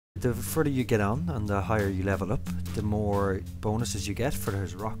the further you get on and the higher you level up, the more bonuses you get. For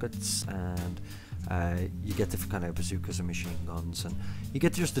there's rockets, and you get different kind of bazookas and machine guns, and you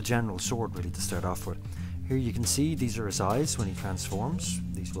get just the general sword really to start off with. Here you can see these are his eyes when he transforms.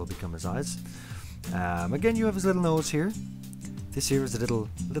 These will become his eyes. Again, you have his little nose here. This here is a little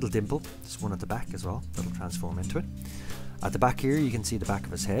dimple. There's one at the back as well that'll transform into it. At the back here you can see the back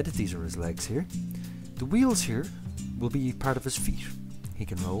of his head. These are his legs here. The wheels here will be part of his feet. He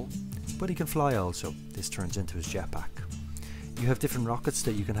can roll, but he can fly also. This turns into his jetpack. You have different rockets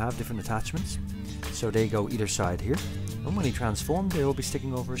that you can have, different attachments. So they go either side here. And when he transforms, they will be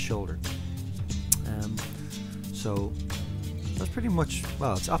sticking over his shoulder. So that's pretty much,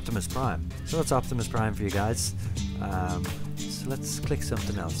 well, it's Optimus Prime. So that's Optimus Prime for you guys. So let's click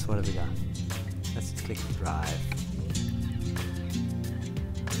something else. What have we got? Let's click drive.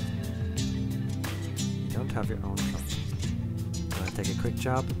 You don't have your own truck. Want to take a quick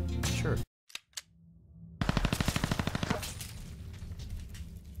job? Sure.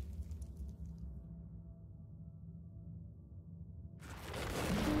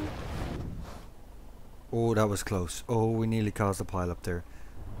 Oh, that was close. Oh, we nearly caused a pile up there.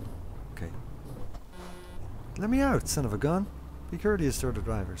 Okay. Let me out, son of a gun. Be courteous to other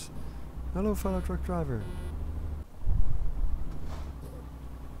drivers. Hello, fellow truck driver.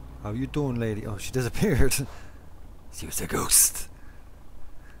 How you doing, lady? Oh, she disappeared. She was a ghost.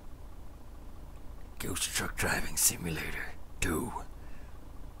 Ghost Truck Driving Simulator 2.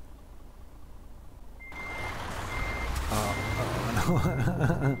 Oh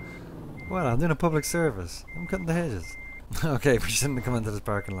no. Well, I'm doing a public service. I'm cutting the hedges. Okay, we shouldn't have come into this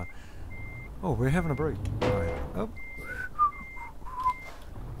parking lot. Oh, we're having a break. Alright. Oh.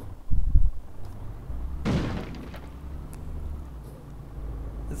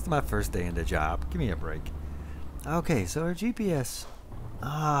 This is my first day in the job. Give me a break. Okay, so our GPS.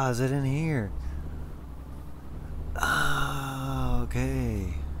 Ah, is it in here? Ah,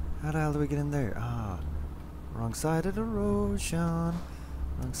 okay. How the hell do we get in there? Ah, wrong side of the road, Sean.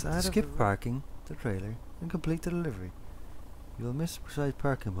 Wrong side. Skip parking, the trailer, and complete the delivery. You will miss the precise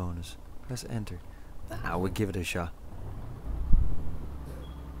parking bonus. Press enter. Now we'll give it a shot.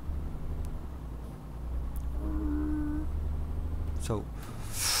 So.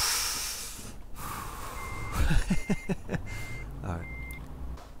 Alright.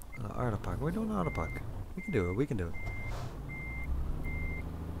 Auto park. We're doing auto park. We can do it. We can do it.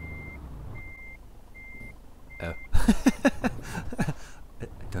 Oh. I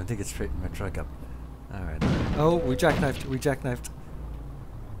don't think it's straightened my truck up. Alright. Oh, we jackknifed. We jackknifed.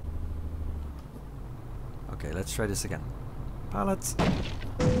 Okay, let's try this again. Pallets. Yeah,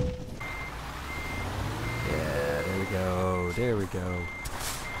 there we go. There we go.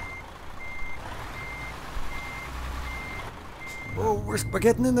 Oh, we're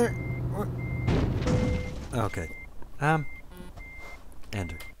getting in there. Okay.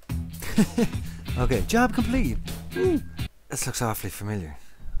 Enter. Okay, job complete. Woo. This looks awfully familiar.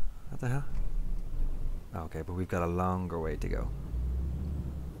 What the hell? Okay, but we've got a longer way to go.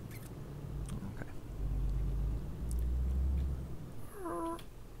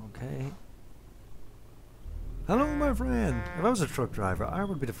 Okay. Hello, my friend. If I was a truck driver, I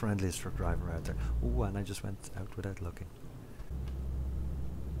would be the friendliest truck driver out there. Ooh, and I just went out without looking.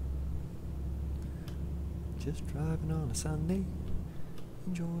 Just driving on a Sunday,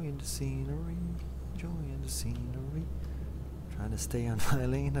 enjoying the scenery, enjoying the scenery. Trying to stay on my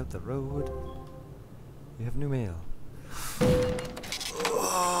lane up the road. You have new mail.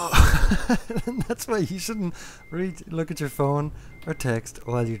 That's why you shouldn't look at your phone or text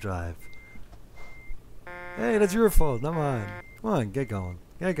while you drive. Hey, that's your fault, not mine. Come on, get going.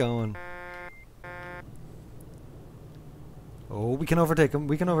 Get going. Oh, we can overtake him.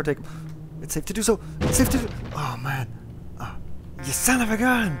 We can overtake him. It's safe to do so. It's safe to do. Oh, man. Oh, you son of a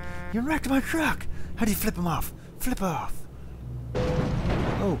gun. You wrecked my truck. How do you flip him off? Flip off.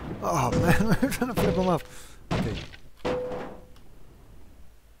 Oh, oh, man. We're trying to flip him off. Okay.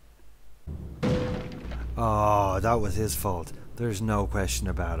 Oh, that was his fault. There's no question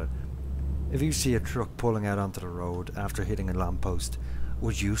about it. If you see a truck pulling out onto the road after hitting a lamppost,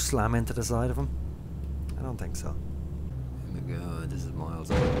 would you slam into the side of him? I don't think so. Oh my god, this is miles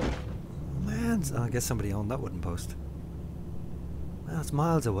away. Man, I guess somebody owned that wooden post. Well, it's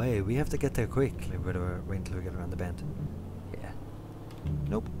miles away. We have to get there quick. We better wait until we get around the bend. Yeah.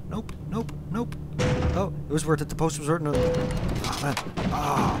 Nope, nope, nope, nope. Oh, it was worth it. The post was worth it. Oh, man.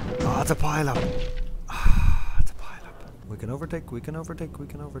 Oh, it's a pile-up. It's a pile-up. We can overtake, we can overtake, we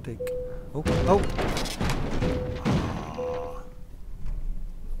can overtake. Oh, oh. Oh.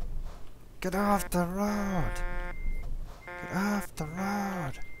 Get off the road. Get off the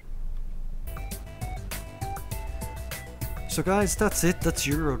road. So guys, that's it. That's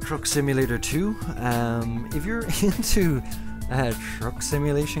Euro Truck Simulator 2. If you're into truck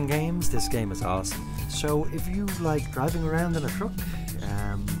simulation games, this game is awesome. So if you like driving around in a truck,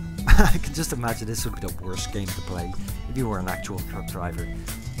 I can just imagine this would be the worst game to play if you were an actual truck driver.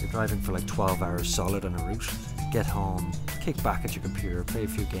 You're driving for like 12 hours solid on a route, get home, kick back at your computer, play a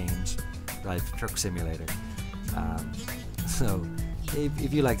few games, drive Truck Simulator. So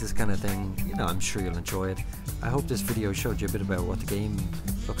if you like this kind of thing, you know, I'm sure you'll enjoy it. I hope this video showed you a bit about what the game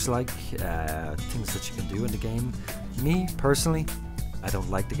looks like, things that you can do in the game. Me, personally, I don't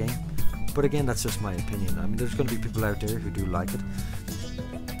like the game, but again, that's just my opinion. I mean, there's going to be people out there who do like it.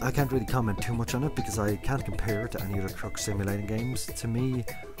 I can't really comment too much on it because I can't compare it to any other truck simulating games. To me,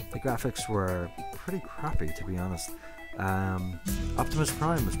 the graphics were pretty crappy, to be honest. Optimus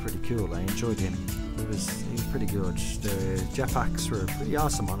Prime was pretty cool. I enjoyed him. He was pretty good. The jetpacks were pretty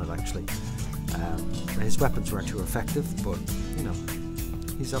awesome on it, actually. His weapons weren't too effective, but you know,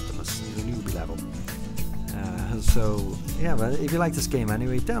 he's Optimus. He's a newbie level. So yeah, well, if you like this game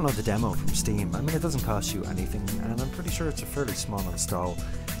anyway, download the demo from Steam. I mean, it doesn't cost you anything, and I'm pretty sure it's a fairly small install.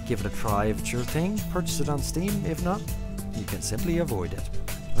 Give it a try if it's your thing. Purchase it on Steam. If not, you can simply avoid it.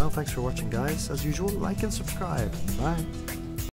 Well, thanks for watching, guys. As usual, like and subscribe. Bye.